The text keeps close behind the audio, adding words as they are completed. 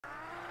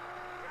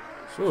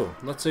So,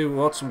 let's see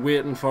what's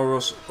waiting for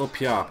us up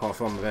here, apart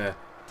from a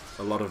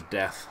lot of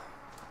death.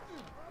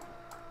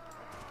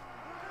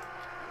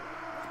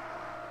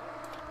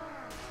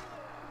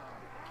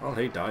 Well,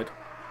 he died.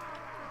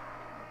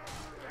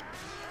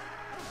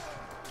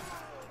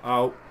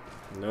 Oh,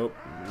 nope,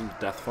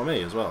 death for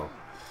me as well.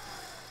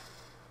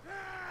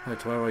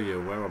 Right, where are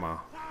you? Where am I?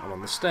 I'm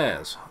on the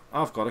stairs.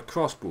 I've got a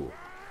crossbow.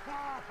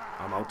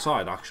 I'm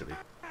outside, actually.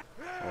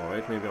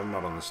 Alright, maybe I'm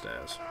not on the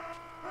stairs.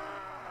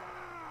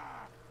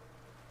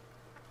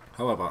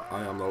 However,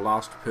 I am the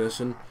last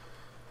person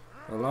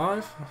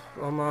alive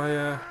on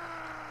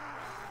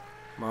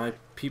my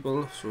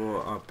people,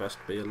 so I best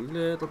be a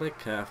little bit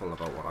careful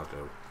about what I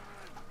do.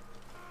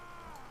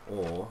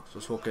 Or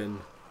just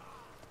fucking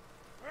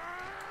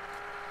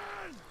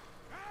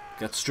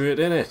get straight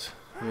in it.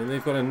 I mean,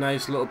 they've got a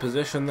nice little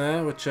position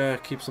there, which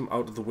keeps them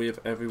out of the way of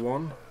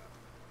everyone.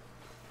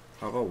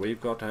 However,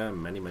 we've got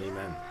many men.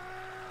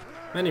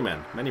 Many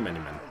men.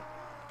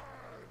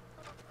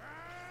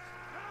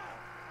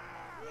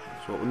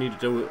 So what we need to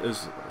do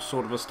is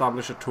sort of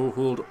establish a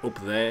toehold up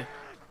there.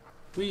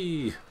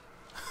 Whee!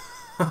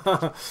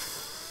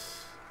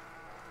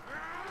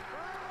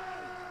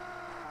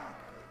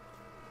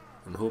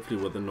 And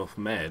hopefully with enough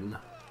men,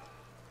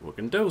 we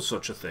can do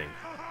such a thing.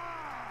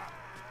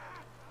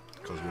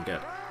 Because we'll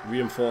get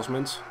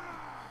reinforcements.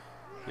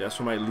 Yes,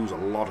 we might lose a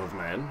lot of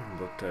men,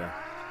 but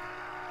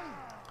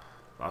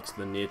that's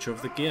the nature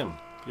of the game.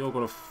 You're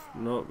gonna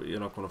no, you're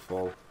not gonna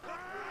fall.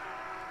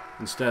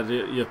 Instead,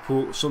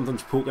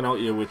 something's poking out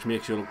you, which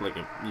makes you look like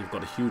you've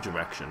got a huge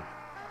erection.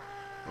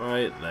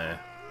 Right there.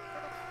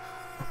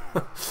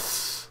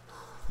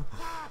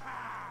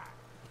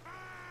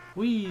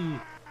 Whee!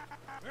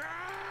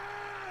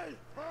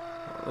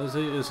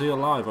 Is he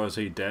alive or is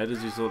he dead?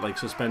 Is he sort of like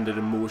suspended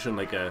in motion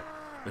like a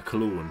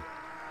clone?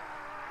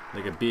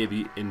 Like a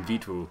baby in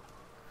vitro?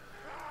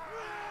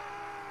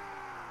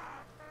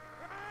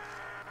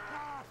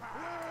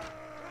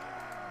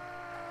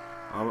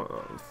 I'm,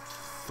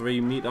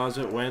 3 meters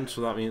it went,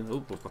 so that means...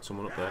 Oh, we've got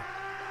someone up there.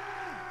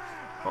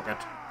 Fuck it.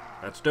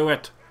 Let's do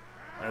it.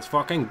 Let's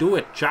fucking do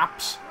it,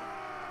 chaps.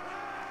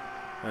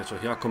 Right, so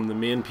here come the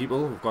main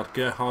people. We've got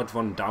Gerhard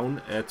von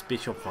Daun,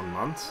 Erzbischof von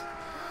Mainz.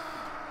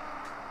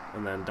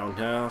 And then down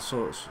here,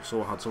 so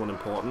had someone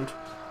important.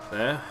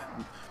 There.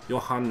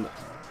 Johann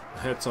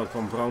Herzog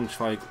von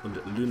Braunschweig und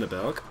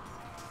Lüneburg.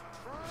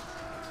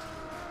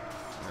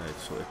 Right,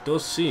 so it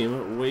does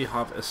seem we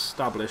have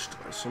established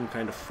some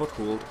kind of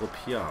foothold up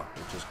here,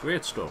 which is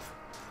great stuff.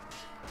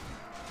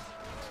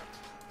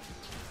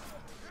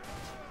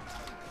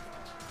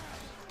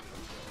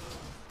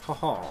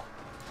 Haha.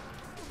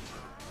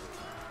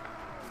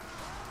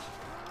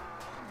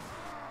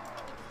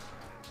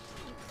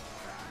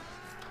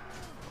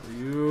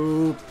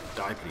 You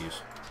die,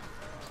 please.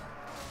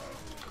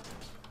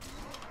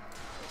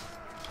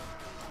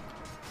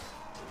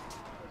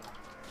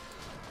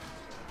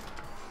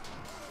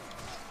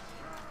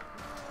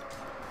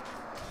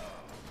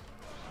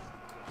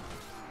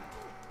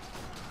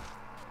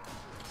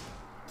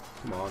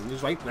 Come on,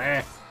 he's right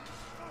there.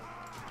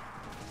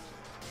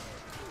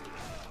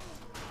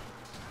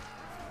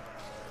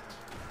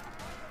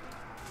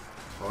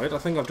 Alright, I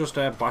think I've just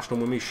bashed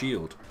him with my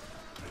shield.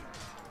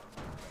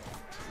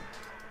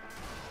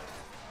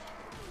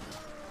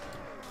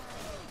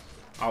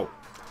 Ow.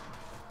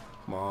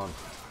 Come on.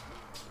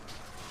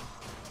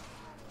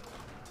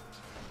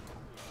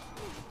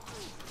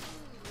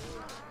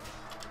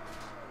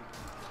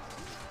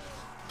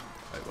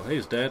 Right, well,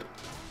 he's dead.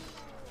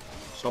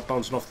 Stop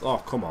bouncing off. Oh,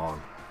 come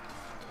on.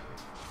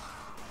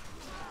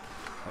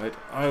 Right,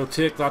 I'll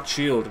take that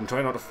shield and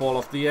try not to fall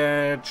off the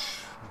edge.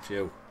 It's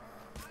you.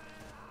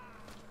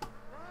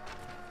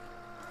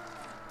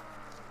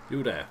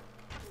 You there.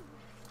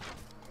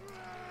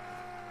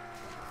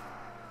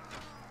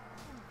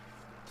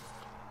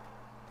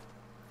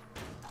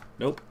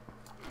 Nope.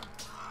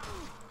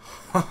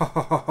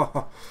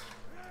 Come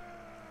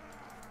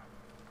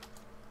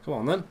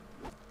on then.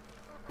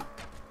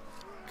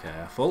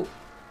 Careful.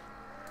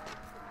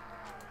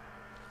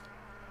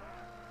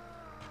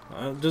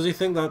 Does he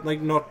think that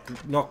like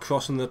not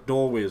crossing the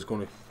doorway is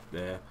going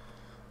to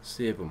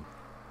save him?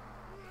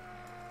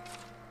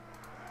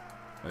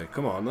 Right,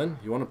 come on then.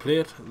 You want to play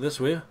it this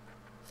way? I'm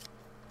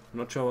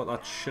not sure what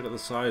that shit at the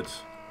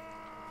side's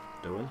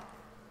doing.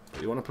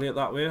 But you want to play it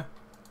that way?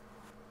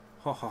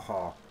 Ha ha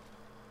ha.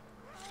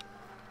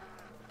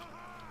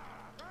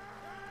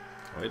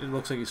 Right, it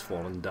looks like he's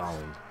fallen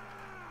down.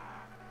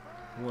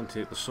 I'm going to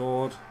take the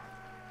sword.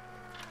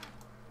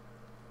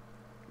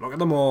 Look at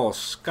them all,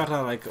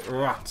 scatter like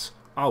rats.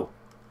 Ow!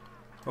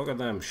 Look at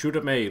them, shoot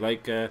at me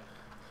like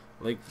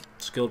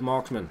skilled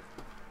marksmen.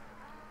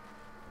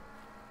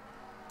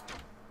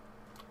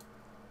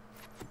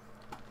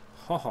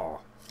 Ha ha.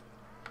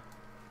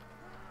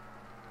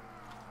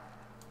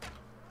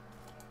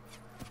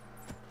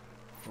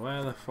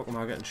 Where the fuck am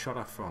I getting shot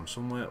at from?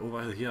 Somewhere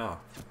over here.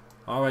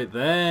 Alright,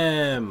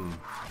 them!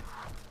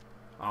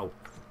 Ow.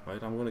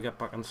 Right, I'm gonna get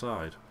back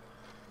inside.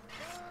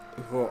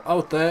 Well,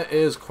 out there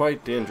is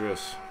quite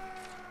dangerous.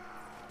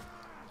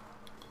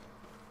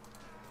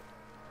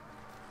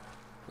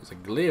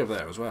 There's a glaive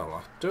there as well.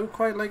 I do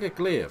quite like a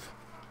glaive.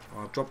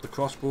 I dropped the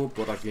crossbow,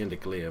 but I gained a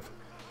glaive.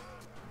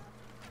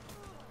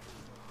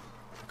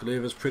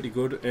 Glaive is pretty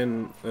good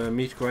in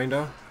meat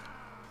grinder.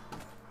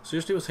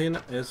 Seriously, is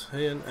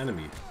he an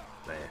enemy?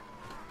 There.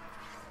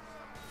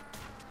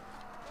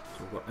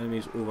 So we've got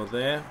enemies over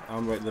there.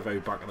 I'm right at the very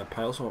back of the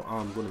pile, so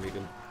I'm going to make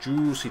a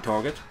juicy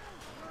target.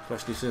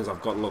 Especially since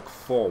I've got to look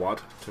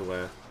forward to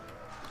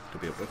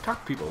be able to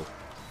attack people.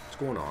 What's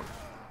going on?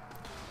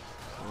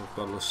 I've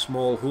got a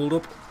small hold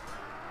up.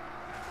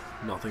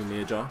 Nothing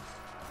major.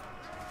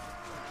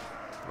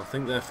 I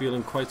think they're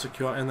feeling quite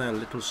secure in their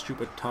little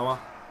stupid tower.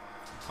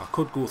 I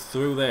could go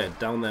through there,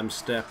 down them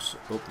steps,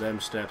 up them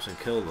steps and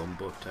kill them,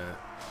 but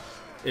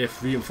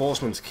if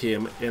reinforcements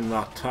came in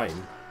that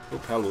time... Oh,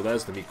 hello,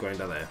 there's the meat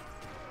grinder there.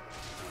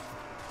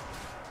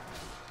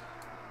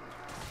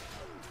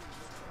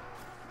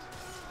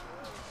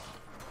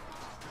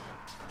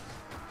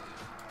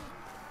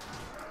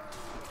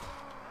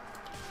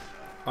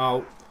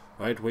 Ow.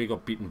 Right, we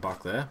got beaten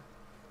back there.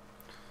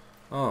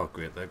 Oh,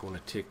 great, they're going to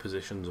take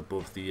positions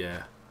above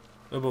the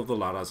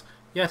ladders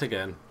yet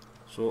again.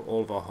 So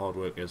all of our hard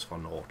work is for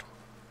naught.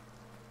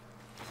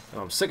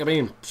 And I'm sick of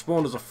being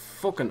spawned as a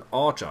fucking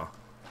archer.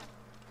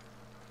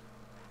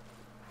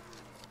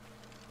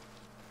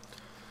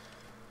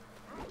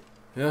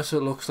 Yes,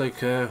 it looks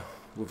like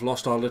we've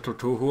lost our little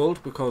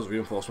toehold because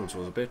reinforcements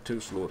was a bit too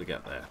slow to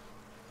get there.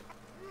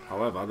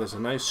 However, there's a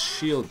nice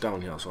shield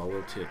down here, so I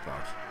will take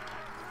that.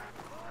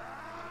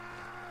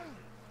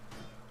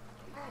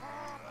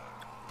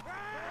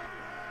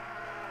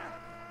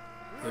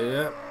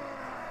 Yeah.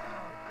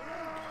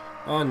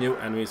 Our new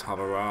enemies have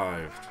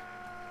arrived.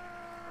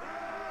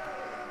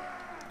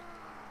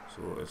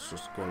 So it's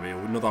just going to be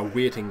another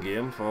waiting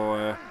game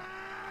for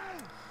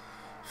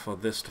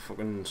this to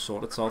fucking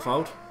sort itself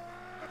out.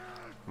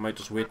 I might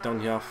just wait down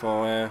here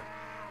for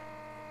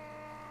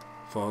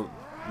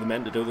the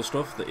men to do the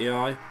stuff, the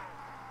AI.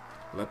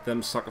 Let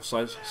them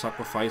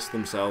sacrifice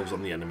themselves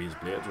on the enemy's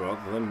blades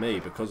rather than me,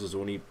 because there's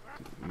only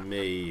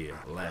me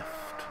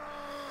left.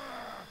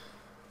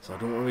 So I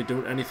don't want to be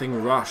doing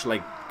anything rash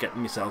like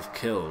getting myself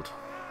killed.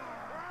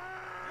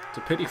 It's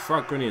a pity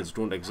frag grenades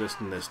don't exist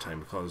in this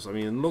time, because, I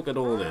mean, look at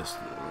all this.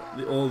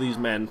 All these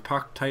men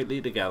packed tightly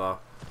together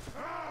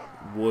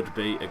would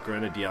be a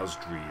grenadier's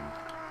dream.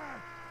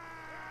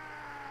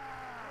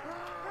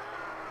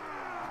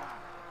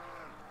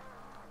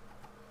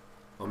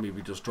 Or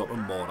maybe just drop a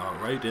mortar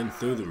right in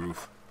through the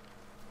roof.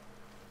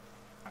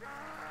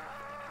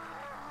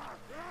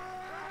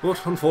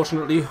 But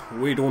unfortunately,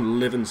 we don't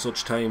live in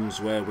such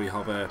times where we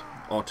have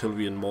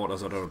artillery and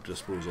mortars at our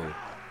disposal.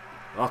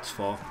 That's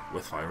for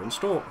with fire and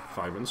sword,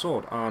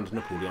 and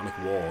Napoleonic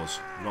Wars,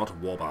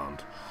 not warband.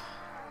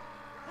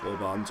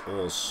 Warbands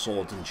or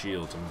swords and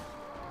shields and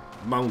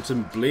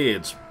mountain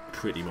blades,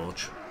 pretty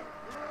much.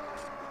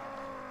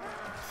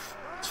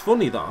 It's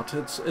funny that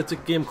it's a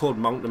game called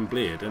Mount and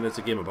Blade, and it's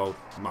a game about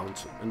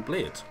mount and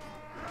blades.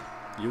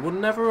 You would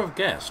never have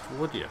guessed,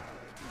 would you?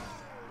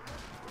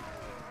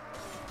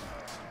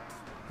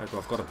 Right,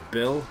 well, I've got a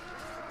bill.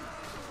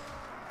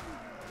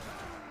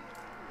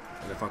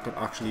 And if I could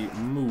actually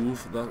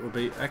move, that would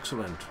be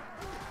excellent.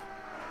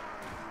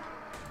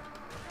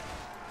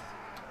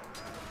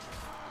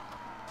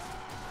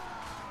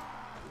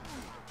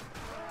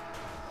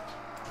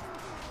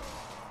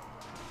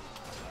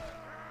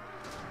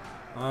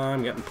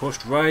 I'm getting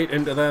pushed right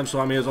into them,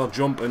 so I may as well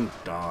jump and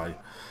die.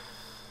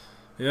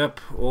 Yep,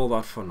 all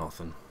that for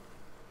nothing.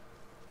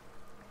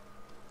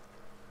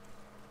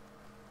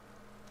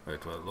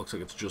 Right, well, it looks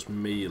like it's just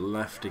me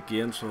left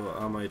again, so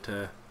I might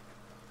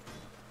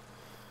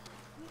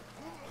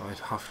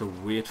have to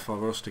wait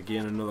for us to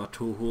gain another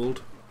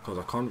toehold, because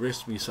I can't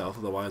risk myself,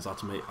 otherwise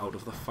that's me out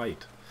of the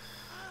fight.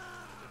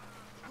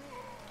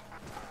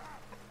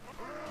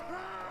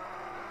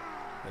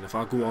 And if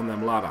I go on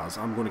them ladders,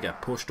 I'm going to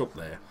get pushed up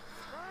there.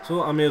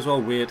 So I may as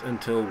well wait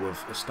until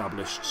we've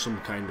established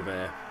some kind of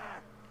a...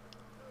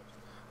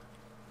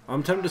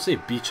 I'm tempted to say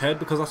beachhead,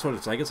 because that's what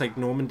it's like. It's like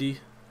Normandy.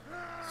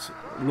 It's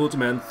loads of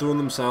men throwing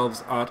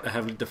themselves at a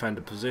heavily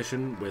defended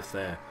position with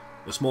a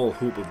small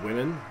hope of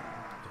winning,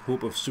 the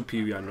hope of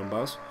superior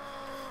numbers,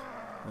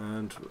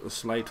 and a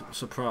slight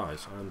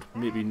surprise, and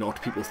maybe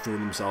not people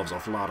throwing themselves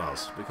off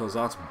ladders, because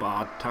that's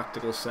bad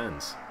tactical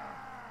sense.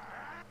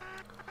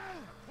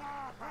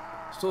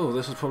 So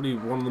this is probably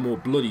one of the more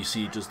bloody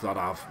sieges that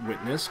I've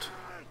witnessed,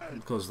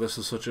 because this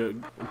is such a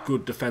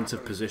good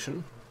defensive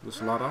position,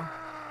 this ladder,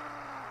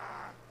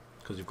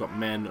 because you've got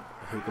men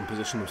who can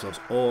position themselves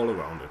all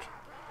around it.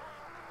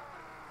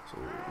 So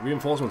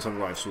reinforcements have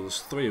arrived, so there's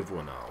 3 of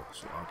one now,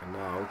 so I can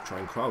now try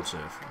and crowd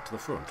surf to the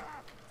front,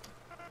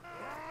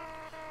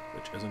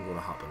 which isn't going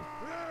to happen.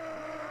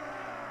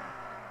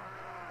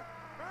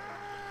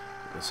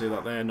 You can see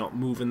that they're not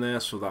moving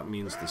there, so that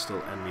means there's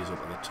still enemies up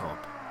at the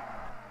top.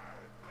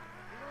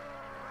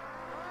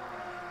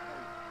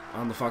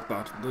 And the fact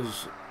that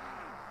there's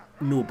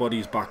no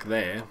bodies back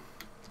there,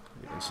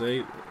 you can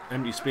see,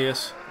 empty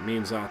space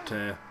means that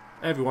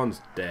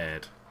everyone's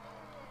dead.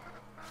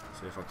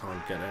 See if I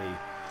can't get any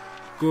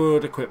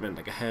good equipment,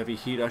 like a heavy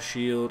heater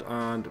shield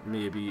and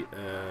maybe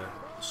a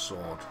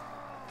sword.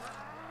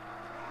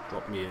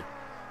 Drop me.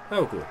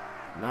 There we go.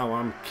 Now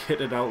I'm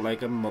kitted out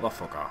like a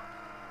motherfucker.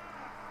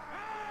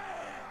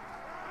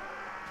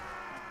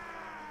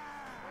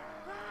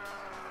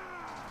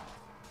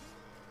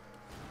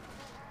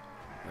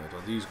 Right,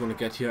 are these going to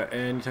get here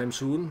anytime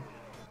soon?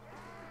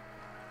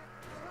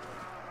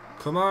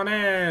 Come on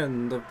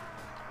in! The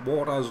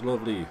water's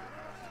lovely.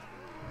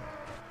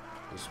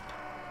 There's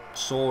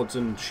swords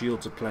and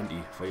shields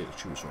aplenty for you to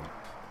choose from.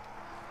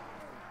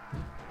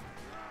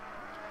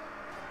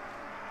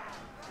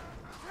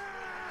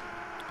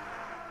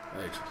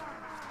 Right,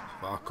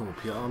 if I come up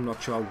here, I'm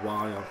not sure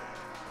why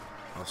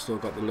I've still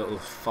got the little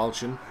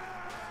falchion,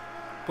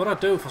 but I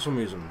do for some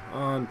reason,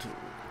 and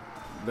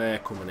they're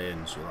coming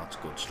in, so that's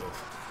good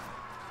stuff.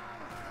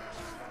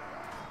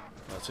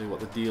 Let's see what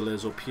the deal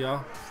is up here.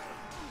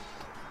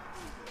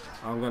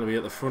 I'm going to be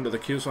at the front of the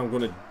queue, so I'm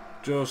going to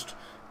just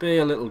be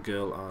a little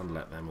girl and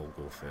let them all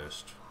go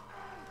first.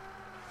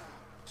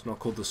 It's not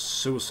called the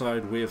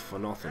suicide wave for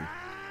nothing.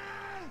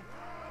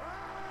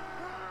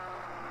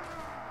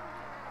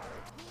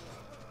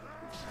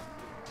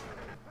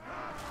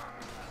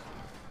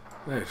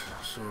 Right,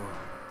 so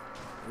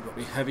I've got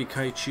my heavy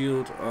kite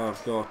shield,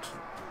 I've got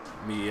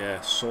my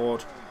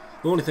sword.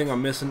 The only thing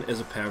I'm missing is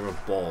a pair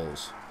of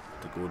balls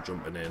to go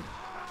jumping in.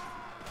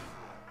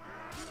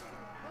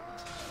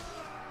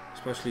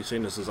 Especially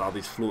seeing as there's all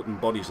these floating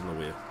bodies in the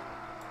way.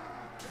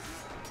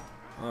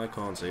 I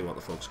can't see what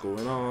the fuck's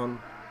going on.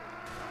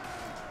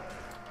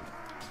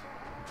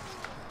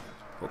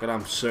 Look at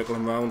them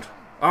circling round.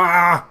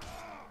 Ah!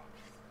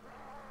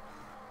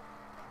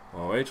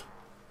 Alright.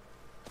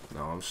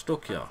 Now I'm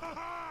stuck here.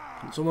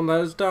 Can someone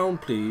let us down,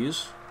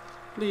 please?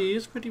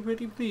 Please, pretty,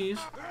 please.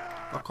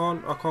 I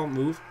can't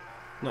move.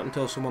 Not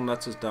until someone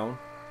lets us down.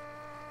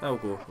 There we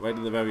go. Right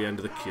at the very end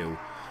of the queue.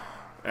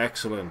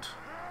 Excellent.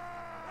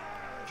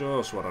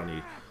 Just what I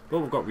need. But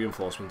we've got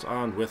reinforcements,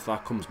 and with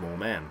that comes more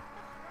men.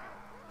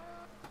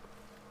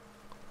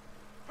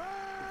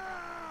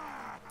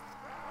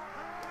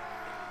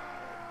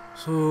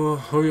 So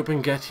hurry up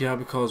and get here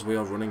because we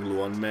are running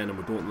low on men and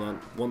we don't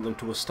want them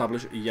to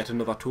establish yet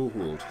another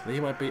toehold. They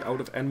might be out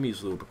of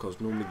enemies though,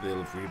 because normally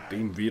they'll have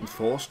been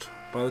reinforced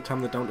by the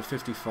time they're down to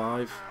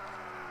 55.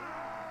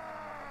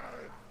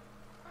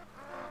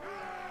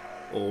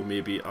 Or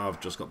maybe I've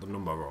just got the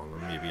number wrong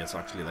and maybe it's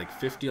actually like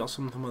 50 or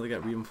something where they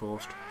get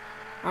reinforced.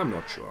 I'm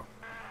not sure.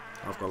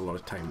 I've got a lot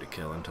of time to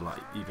kill until I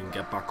even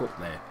get back up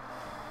there.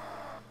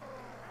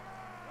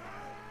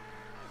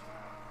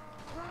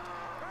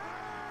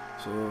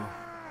 So,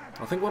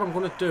 I think what I'm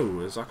going to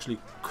do is actually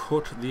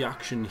cut the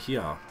action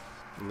here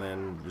and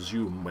then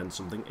resume when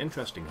something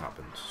interesting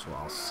happens. So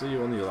I'll see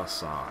you on the other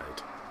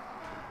side.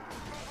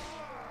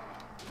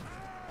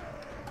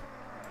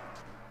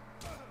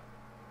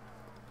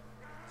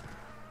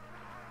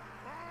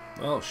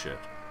 Oh shit.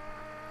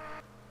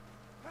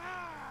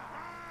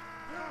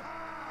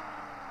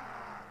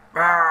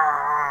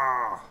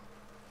 Ah!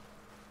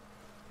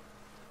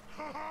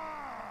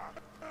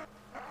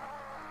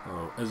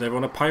 Oh, is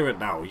everyone a pirate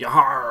now?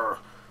 Yar!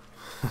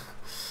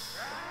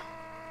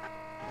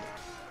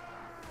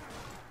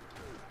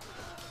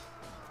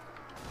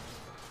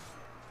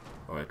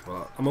 Alright,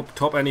 well, I'm up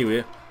top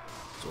anyway.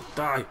 So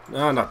die.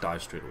 Ah, not die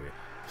straight away.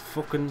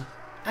 Fucking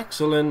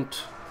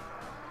excellent.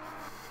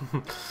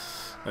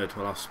 Right,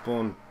 well, I've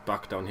spawned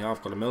back down here.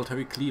 I've got a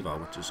military cleaver,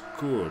 which is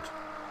good.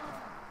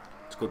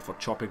 It's good for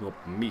chopping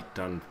up meat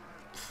and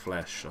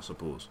flesh, I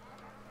suppose.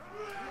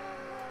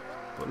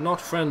 But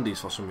not friendlies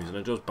for some reason.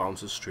 It just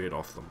bounces straight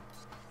off them.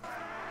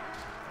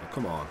 Now,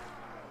 come on.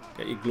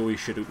 Get your glowy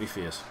shit out my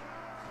face.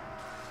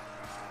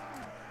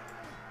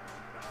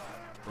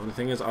 The only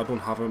thing is, I don't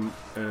have him.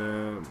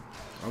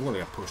 I'm going to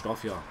get pushed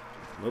off here.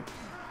 Nope.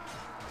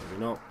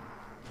 Maybe not.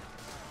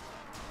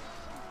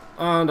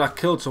 And I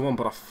killed someone,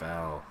 but I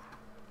fell.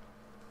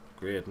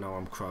 Great, now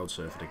I'm crowd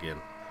surfing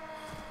again.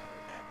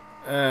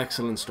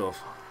 Excellent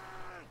stuff.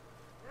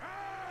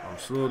 I'm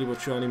slowly but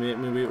surely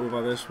making my way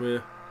over this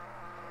way.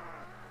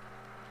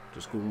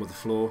 Just going with the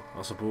flow,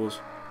 I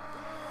suppose.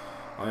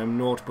 I am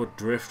naught but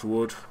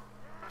driftwood,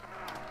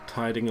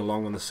 tiding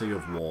along on the sea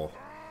of war.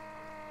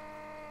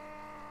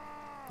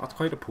 That's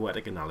quite a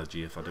poetic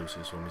analogy, if I do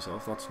say so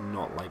myself. That's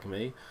not like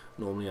me.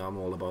 Normally I'm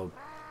all about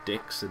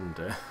dicks and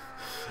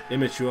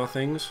immature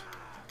things.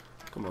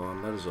 Come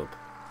on, let us up.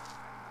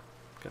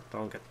 Get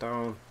down, get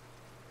down.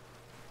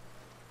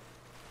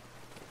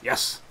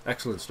 Yes!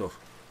 Excellent stuff.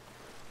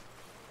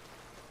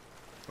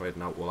 Right,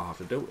 now all I have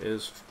to do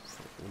is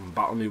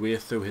battle my way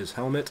through his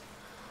helmet,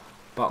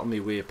 battle my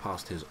way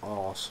past his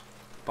arse,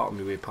 battle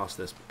my way past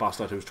this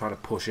bastard who's trying to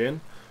push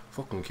in.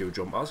 Fucking queue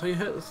jumpers. You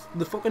hit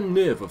the fucking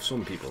nerve of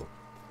some people.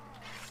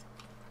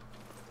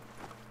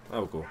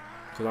 There we go.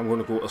 Because I'm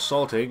going to go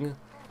assaulting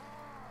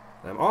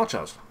them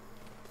archers.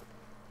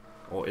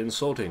 Or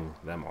insulting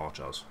them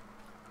archers.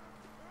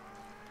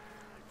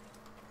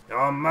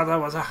 Your mother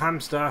was a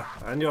hamster,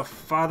 and your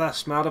father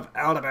smelled of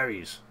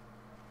elderberries.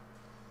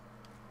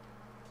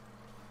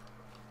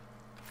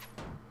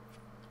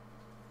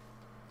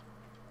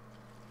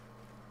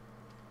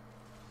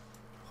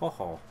 Ho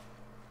ho.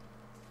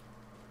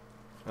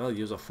 Well,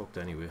 yous are fucked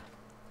anyway.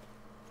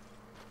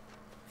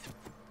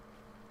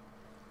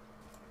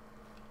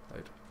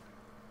 Right.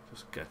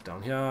 Just get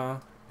down here,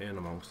 in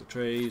amongst the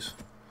trees.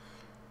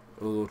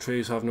 Although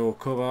trees have no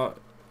cover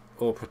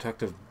or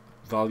protective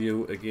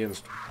value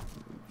against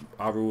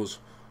arrows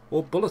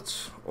or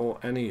bullets or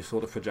any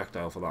sort of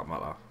projectile for that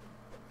matter.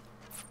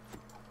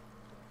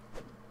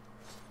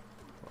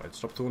 Right,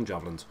 stop throwing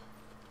javelins.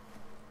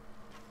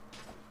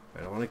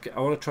 Right, I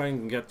want to try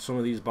and get some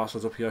of these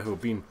bastards up here who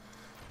have been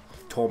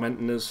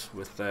tormenting us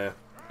with their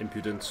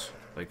impudence.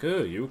 Like,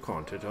 oh, you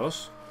can't hit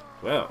us.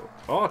 Well,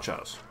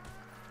 archers.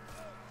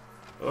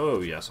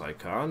 Oh, yes, I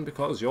can,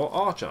 because you're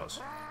archers.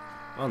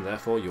 And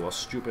therefore you are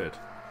stupid.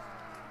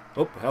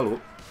 Oh, hello.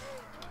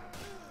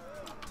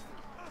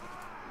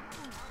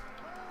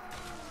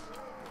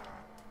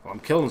 I'm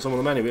killing some of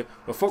them anyway.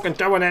 We're fucking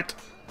doing it!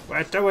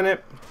 We're doing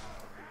it!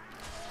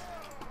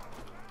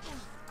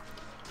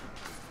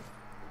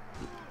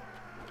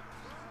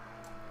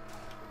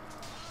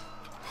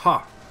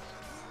 Ha!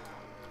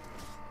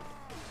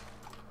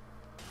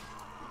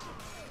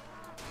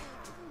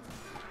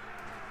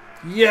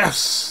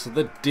 Yes!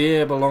 The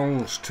day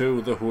belongs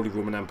to the Holy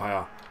Roman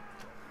Empire.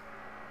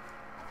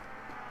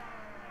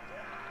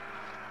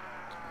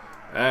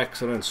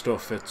 Excellent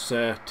stuff. It's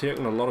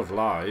taken a lot of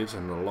lives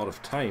and a lot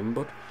of time,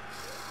 but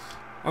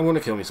I'm going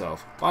to kill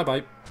myself. Bye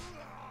bye.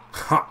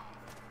 Ha!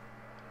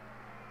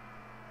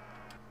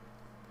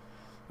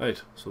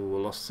 Right, so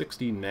we lost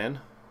 16 men,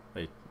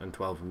 right, and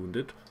 12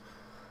 wounded.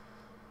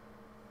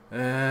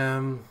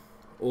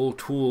 All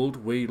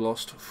told, we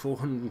lost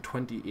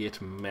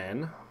 428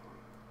 men.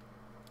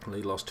 And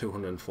they lost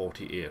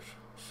 248.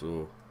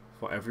 So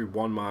for every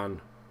one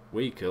man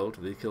we killed,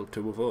 they killed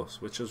 2 of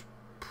us, which is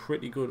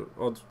pretty good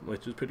odds,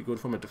 which is pretty good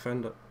from a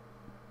defender,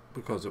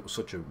 because it was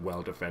such a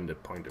well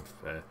defended point of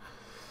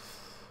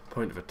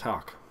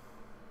attack.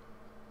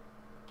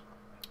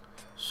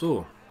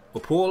 So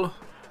Opole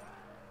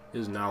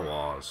is now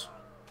ours,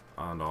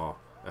 and our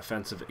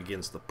offensive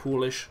against the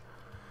Polish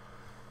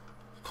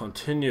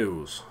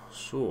continues.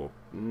 So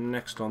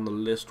next on the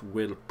list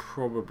will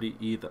probably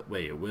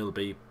it will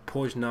be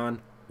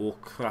Poznan or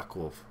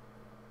Krakow.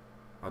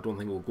 I don't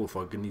think we'll go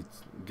for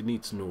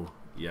Gniezno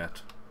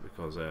yet,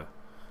 because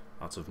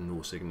that's of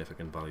no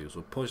significant value.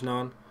 So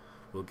Poznan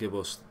will give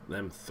us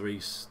them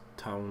 3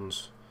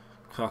 towns.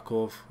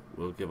 Krakow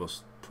will give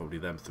us probably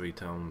them 3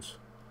 towns.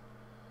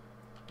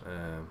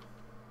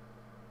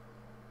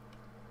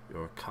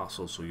 You're a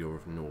castle, so you're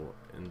of no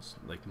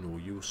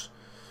use.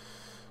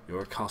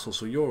 You're a castle,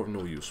 so you're of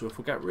no use. So if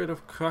we get rid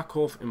of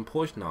Krakow and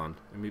Poznan,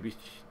 and maybe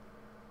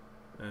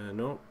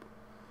no,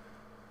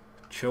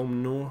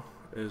 Chełmno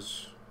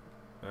is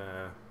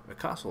a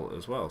castle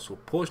as well. So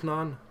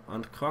Poznan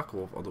and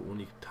Krakow are the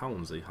only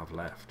towns they have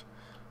left.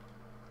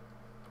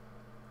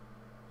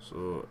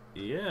 So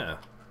yeah,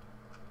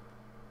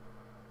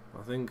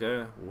 I think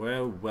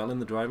we're well in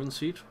the driving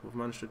seat. We've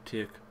managed to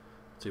take.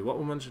 See what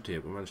we managed to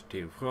take. We managed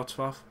to take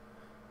Wrocław,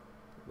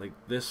 like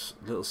this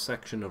little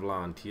section of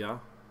land here.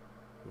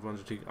 We've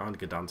managed to take, and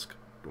Gdansk.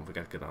 Don't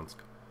forget Gdansk.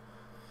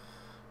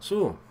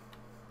 So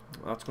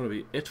that's going to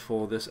be it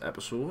for this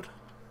episode,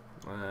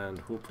 and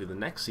hopefully the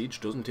next siege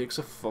doesn't take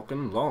so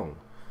fucking long.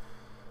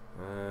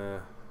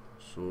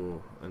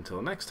 So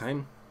until next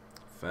time,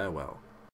 farewell.